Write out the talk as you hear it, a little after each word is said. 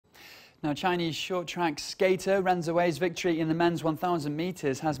Now, Chinese short track skater Ren Ziwei's victory in the men's 1,000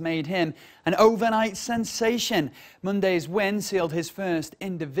 metres has made him an overnight sensation. Monday's win sealed his first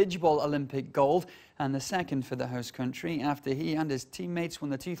individual Olympic gold and the second for the host country after he and his teammates won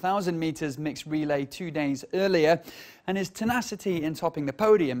the 2,000 metres mixed relay 2 days earlier. And his tenacity in topping the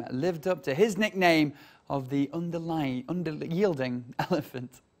podium lived up to his nickname of the Unyielding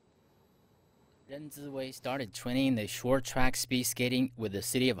Elephant. Ren Ziwei started training in the short track speed skating with the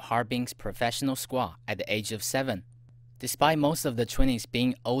city of Harbin's professional squad at the age of 7. Despite most of the trainees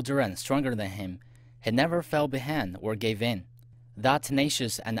being older and stronger than him, he never fell behind or gave in. That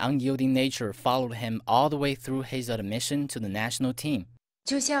tenacious and unyielding nature followed him all the way through his admission to the national team.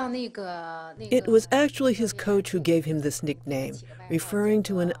 It was actually his coach who gave him this nickname, referring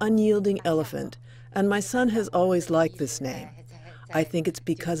to an unyielding elephant, and my son has always liked this name. I think it's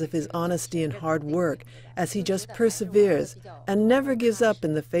because of his honesty and hard work, as he just perseveres and never gives up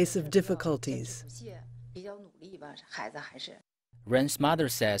in the face of difficulties. Ren's mother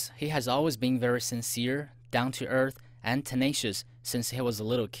says he has always been very sincere, down-to-earth, and tenacious since he was a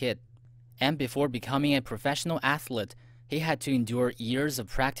little kid. And before becoming a professional athlete, he had to endure years of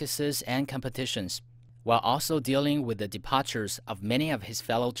practices and competitions, while also dealing with the departures of many of his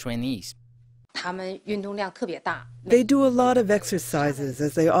fellow trainees. They do a lot of exercises,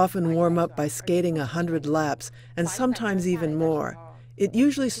 as they often warm up by skating 100 laps, and sometimes even more. It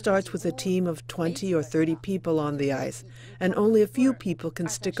usually starts with a team of 20 or 30 people on the ice, and only a few people can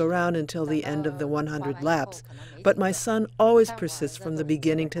stick around until the end of the 100 laps. But my son always persists from the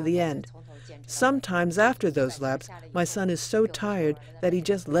beginning to the end. Sometimes after those laps, my son is so tired that he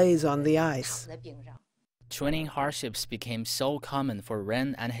just lays on the ice. Training hardships became so common for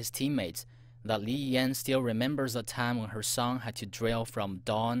Ren and his teammates that Li Yan still remembers a time when her son had to drill from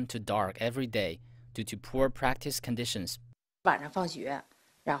dawn to dark every day due to poor practice conditions.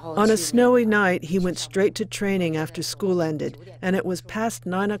 On a snowy night, he went straight to training after school ended, and it was past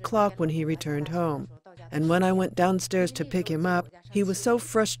 9 o'clock when he returned home. And when I went downstairs to pick him up, he was so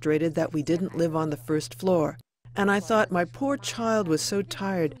frustrated that we didn't live on the first floor. And I thought my poor child was so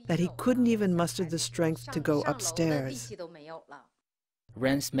tired that he couldn't even muster the strength to go upstairs.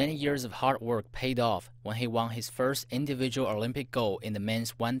 Ren's many years of hard work paid off when he won his first individual Olympic gold in the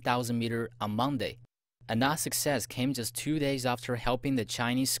men's 1,000 meter on Monday. And that success came just 2 days after helping the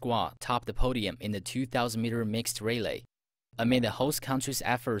Chinese squad top the podium in the 2,000 meter mixed relay. Amid the host country's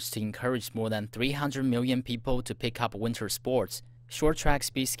efforts to encourage more than 300 million people to pick up winter sports, short track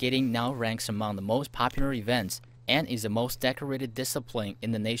speed skating now ranks among the most popular events and is the most decorated discipline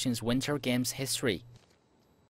in the nation's Winter Games history.